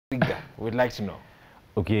We'd like to know.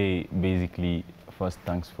 Okay, basically, first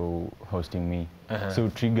thanks for hosting me. So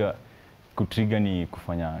Triga ni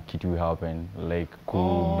kufanya kitu happen, like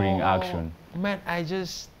bring action. Man,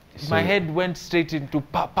 my head went straight into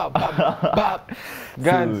pop, pop, pop, pop.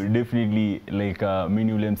 So definitely, like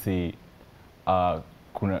many will say,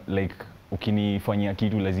 kuna like ukinifanyia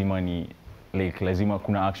kitu lazima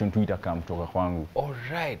kuna action tu itakam kutoka kwangu. All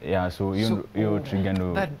right. Yeah, so you Triga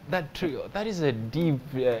ndo. That is a deep.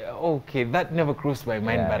 Okay, that never crossed my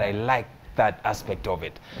mind, but I like that aspect of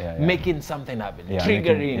it. Making something happen,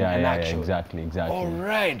 triggering an action. Exactly. All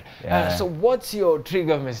right. So what's your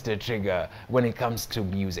trigger, Mr. Triga, when it comes to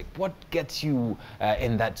music? What gets you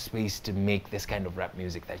in that space to make this kind of rap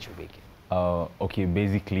music that you're making? Okay,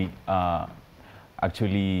 basically,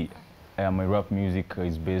 actually, my rap music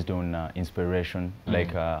is based on inspiration,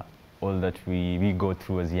 like all that we go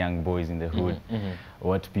through as young boys in the hood,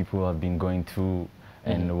 what people have been going through,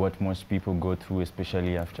 and what most people go through,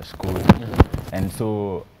 especially after school. And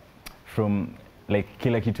so, from like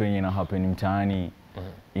kila kitu yenye na happen mtaani,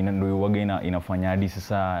 ndio waga inafanya hadi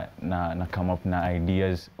sasa na come up na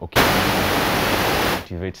ideas. Okay,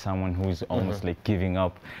 motivate someone who's almost like giving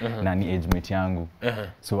up na ni age mate yangu.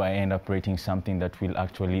 So I end up writing something that will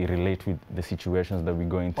actually relate with the situations that we're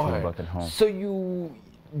going through back at home. So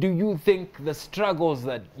do you think the struggles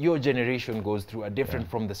that your generation goes through are different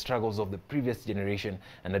from the struggles of the previous generation,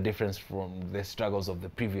 and a difference from the struggles of the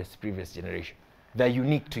previous generation? They're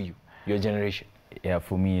unique to you, your generation. Yeah,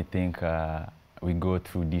 for me, I think we go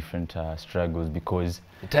through different struggles because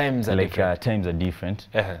times are different. Times are different.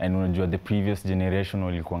 And unajua the previous generation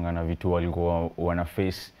walikuwa na vitu walikuwa wana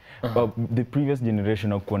face. The previous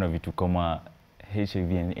generation hakuwa na vitu kama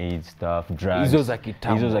HIV and AIDS stuff, drugs. Hizo za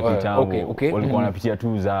kitambo. Okay. Walikuwa wanapitia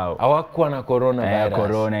tu zao. Hawakuwa na coronavirus.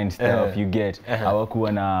 Corona and stuff, you get.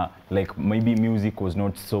 Hawakuwa na, like, maybe music was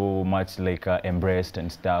not so much like embraced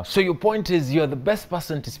and stuff. So your point is you're the best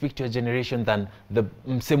person to speak to a generation than the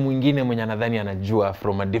mse mwingine mwenye anadhani anajua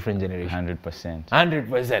from a different generation. 100%.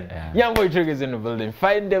 100%. Young Boy Triga is in the building.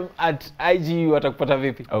 Find them at IG, watakupata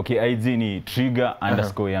vipi? Okay, IG ni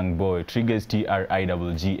Triga_Young Boy. Triga is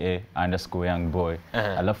TRIGA_Young Boy.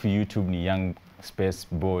 Alafu YouTube ni Young Space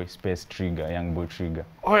Boy Space Triga, Young Boy Triga.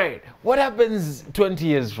 All right. What happens 20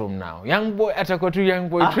 years from now? Young Boy atakuwa tu Young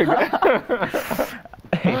Boy Triga.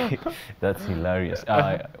 That's hilarious.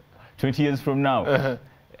 20 years from now.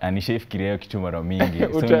 Nishafikiria hiyo kitu mara mingi.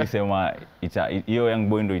 So nilisema hiyo Young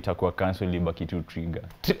Boy ndo itakuwa cancel ibaki tu Triga.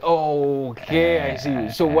 Okay, I see.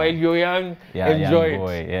 So while you're young, enjoy young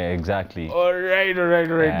boy. it. Yeah, exactly. All right,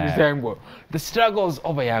 Mr. Young Boy. The struggles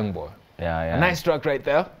of a young boy. Yeah. A nice track right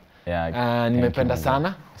there. Yeah. Nimependa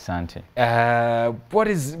sana. Asante. What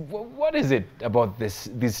is it about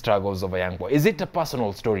these struggles of a young boy? Is it a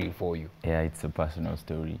personal story for you? Yeah, it's a personal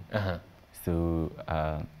story. So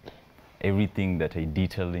everything that I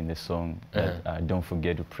detailed in the song, that Don't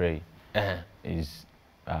Forget to Pray, is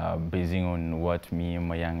basing on what me and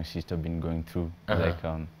my younger sister been going through. Like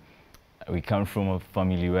we come from a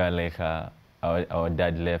family where like our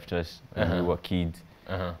dad left us when we were kids.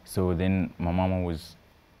 So then my mama was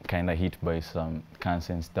kind of hit by some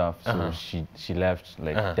cancer and stuff, so she left,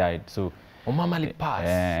 like died. So mama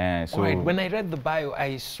alipass. So when I read the bio,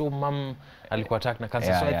 I saw mom alikuwa attacked na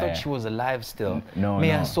cancer, so I thought she was alive still. No. May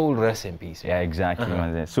her soul rest in peace. Yeah,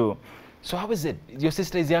 exactly. So how is it? Your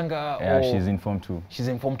sister is younger? Yeah, she's in Form 2. She's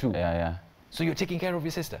in Form 2? Yeah. So you're taking care of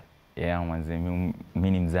your sister? Yeah, manze.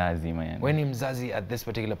 Mimi ni mzazi, man. When ni mzazi at this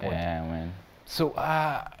particular point? Yeah, man. So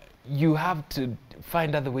you have to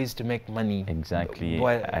find other ways to make money. Exactly.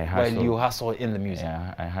 While you hustle in the music.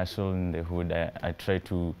 Yeah, I hustle in the hood. I try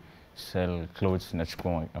to sell clothes,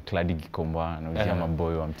 nachukua kladi Gikomba, nauzia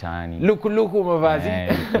maboy wa mtaani. Luku mavazi.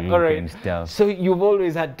 All right. So you've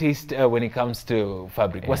always had taste when it comes to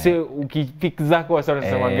fabric. Wase ukipik zako wasa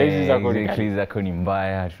wanasema hizi zako ni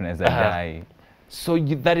mbaya, tunaweza dai. So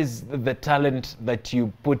that is the talent that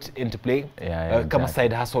you put into play, kama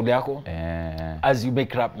side hustle yako, as you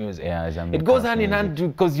make rap music. It goes hand in hand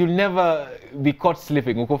because you'll never be caught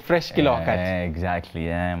slipping. Uko fresh kila wakati. Exactly.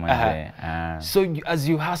 So as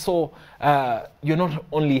you hustle, you're not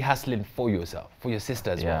only hustling for yourself, for your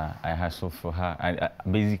sister as well. Yeah, I hustle for her.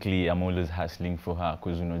 Basically, I'm always hustling for her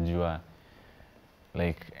because unajua,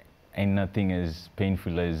 like, ain't nothing as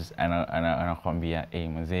painful as anakwambia, hey,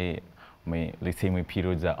 mzee, let's say my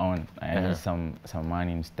periods are on, I need some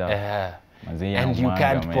money and stuff. And you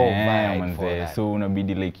can't provide for that. So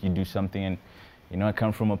unabidi, like, you do something, and I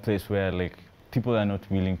come from a place where like people are not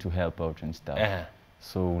willing to help out and stuff.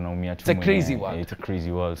 So unaumia tu. It's a crazy world. It's a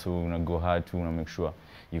crazy world. So go hard to make sure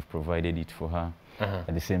you've provided it for her.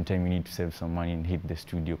 At the same time, you need to save some money and hit the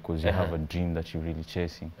studio because you have a dream that you're really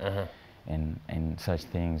chasing. And such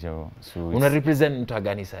things, yo. So Una represent mtu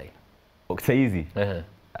gani sai? It's easy.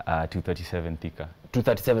 237 Triga.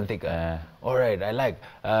 237 Triga. All right, I like.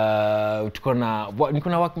 Niko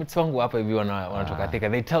na workmates wangu hapa hivi wanatoka Triga.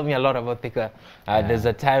 They tell me a lot about Triga. There's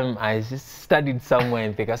a time I just studied somewhere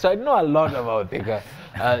in Triga, so I know a lot about Triga.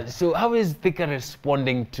 So how is Triga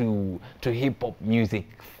responding to hip hop music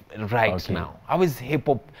right now? How is hip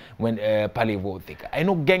hop when pale Triga? I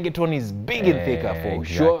know Gengeton is big in Triga for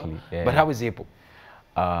sure, but how is hip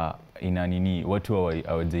hop? Ina nini watu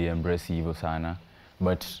hawaje embrace hivyo sana,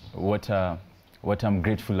 but what I'm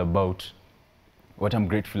grateful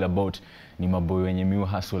about ni maboy wenye miu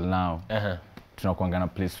hustle now. Tunakuanga na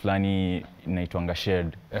place fulani inaitwanga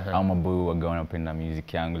shared. Au maboy waga wanapenda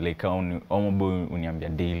music yangu, like au maboy uniambia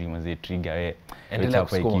daily mazee Triga endelea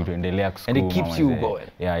kusukuma. And it keeps you going.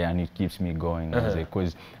 Yeah, and it keeps me going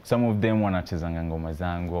because some of them wanachezanga ngoma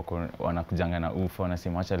zangu, wanakujanga na ufa,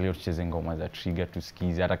 wanasema acha leo tucheze ngoma za Triga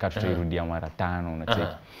tusikize hata kama tutairudia mara 5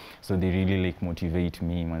 unacheki. So they really like motivate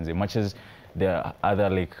me manze, much as the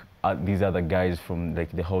other like these other guys from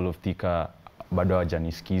like the whole of Triga bado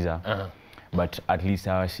hawajanisikiza. But at least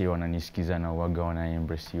hawashi wananisikiza na waga wana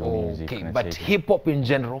embrace your music. Okay, but hip hop in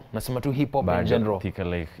general, nasema tu hip hop in general. Triga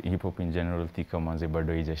like hip hop in general, Triga manze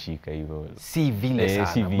bado haijashika hivyo. Si vile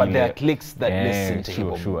sana, but there are cliques that listen to hip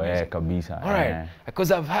hop. Sure, kabisa. All right,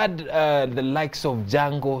 because I've had the likes of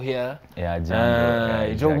Django here. Yeah,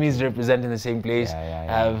 Django. Exactly. He's representing the same place.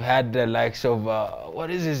 I've had the likes of what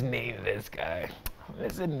is his name? This guy.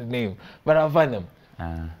 Listen the name, but I'll find them.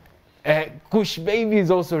 Kush Baby is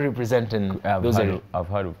also representing those areas. I've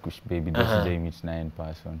heard of Kush Baby. This is J-Mitch 9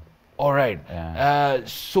 person. All right.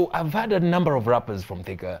 So I've had a number of rappers from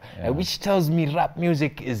Triga, which tells me rap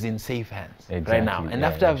music is in safe hands right now. And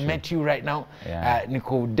after I've met you right now,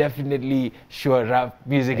 Nico, definitely sure rap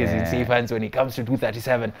music is in safe hands when it comes to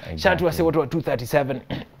 237. Shout out to us, what 237.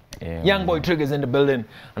 Young boy Triga is in the building,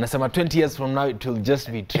 and anasema 20 years from now it will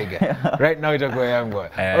just be Triga. Right now it's a young boy.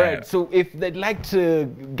 All right, so if they'd like to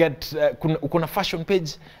get kuna fashion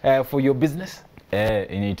page for your business?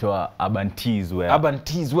 Inaitwa Urban Tees Wear. Urban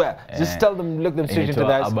Tees Wear. Just tell them, look them straight into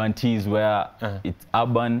the eyes. Urban Tees Wear. It's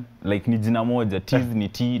urban, like ni jina moja. Tees ni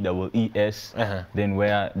T-E-E-S, then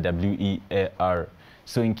wear W-E-A-R.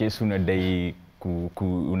 So in case unadai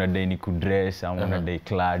unadai ni kudress ama unadai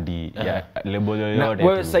cladi ya label yoyote.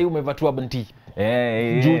 Wewe sasa umevaa tu Urban Tee.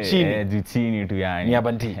 Juu chini tu yani. Ni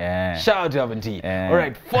Urban Tee. Shout out to Urban Tee. All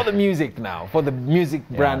right, for the music now, for the music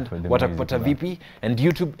brand, watakupata vipi? And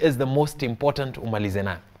YouTube is the most important, umalize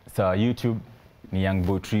na. So YouTube ni Young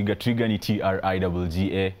Boy Triga. Triga ni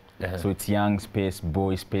T-R-I-G-G-A. So it's Young space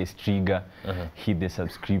Boy space Triga. Hit the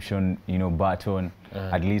subscription, button.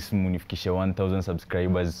 At least munifikishe 1,000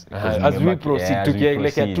 subscribers. As we proceed to get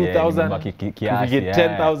like 2,000, we get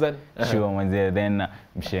 10,000. Sure, manze, then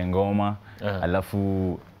mshengoma.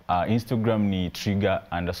 Alafu Instagram ni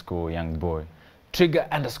Triga_youngboy.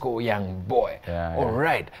 Triga_youngboy. All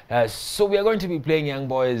right. So we are going to be playing Young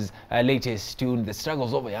Boy's latest tune, The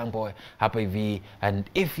Struggles of a Young Boy, hapa hivi. And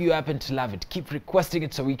if you happen to love it, keep requesting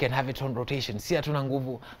it so we can have it on rotation. Si hatuna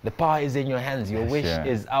nguvu. The power is in your hands. Your wish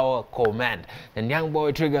is our command. And Young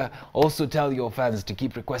Boy Triga, also tell your fans to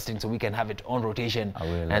keep requesting so we can have it on rotation.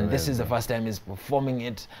 And this is the first time he's performing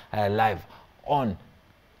it live on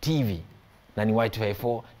TV. Na ni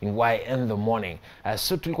Y254, ni Y in the morning.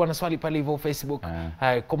 So tulikuwa na swali pale hivyo Facebook.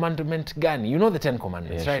 Commandment gani? You know the 10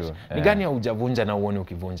 commandments, right? Sure. Ni gani hujavunja na uone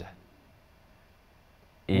ukivunja?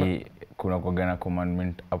 Kuna kwa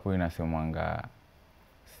commandment hapo inasemanga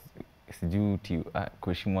sijui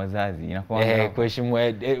kuheshimu wazazi. Inakuanga kuheshimu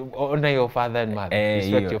honor your father and mother.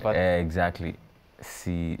 Respect your father. Exactly.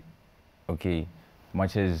 Okay.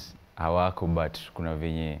 Much as hawako, but kuna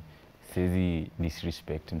venye siwezi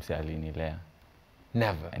disrespect mse alinilea.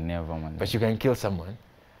 Never, man. But you can kill someone.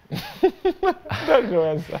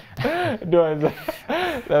 No answer.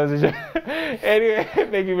 That was a joke. Anyway,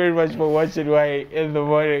 thank you very much for watching Y in the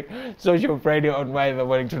Morning. Social Friday on Y in the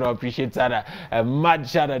Morning. To appreciate sana. A mad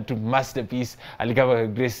shout out to Masterpiece. Alikava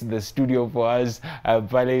grace the studio for us.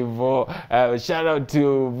 Shout out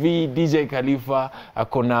to DJ Khalifa.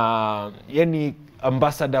 Akona yani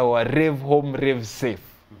ambassador wa Rave Home, Rave Safe.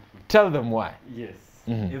 Tell them why. Yes.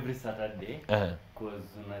 Every Saturday, because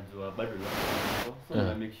unajua bado la so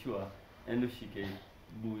na make sure endo shike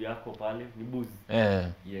bu yako pale ni buzi.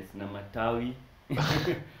 Yes, na matawi.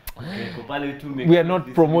 We are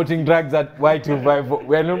not promoting drugs at Y254.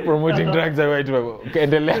 We are not promoting drugs at Y254. Okay,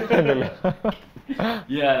 endelea.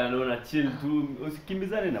 Yeah, naona chill tu.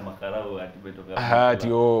 Usikimbizane na makarao ati umetoka. Ati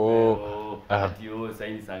ati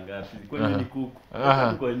saini sangapi. Kwani ni kuku.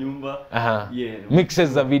 Kwa nyumba. Yeah. Mixes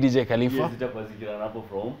za VDJ Khalifa. Yes, zitapatikana hapo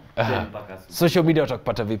from 10 mpaka social media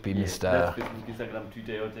utakupata vipi, Mr. Facebook, Instagram,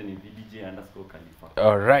 Twitter yote ni VDJ_Khalifa.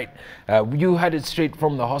 All right. You had it straight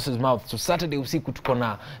from the horse's mouth. So Saturday usiku tuko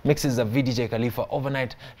na mixes of VDJ Khalifa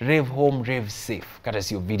overnight, rave home, rave safe.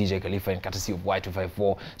 Courtesy of VDJ Khalifa and courtesy of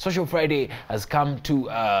Y254. Social Friday has come to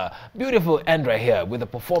a beautiful end right here with a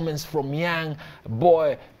performance from young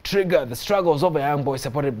boy Triga, the struggles of a young boy,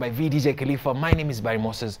 supported by VDJ Khalifa. My name is Barry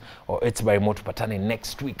Moses, or it's Barry Mo. Tupatane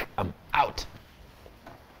next week. I'm out.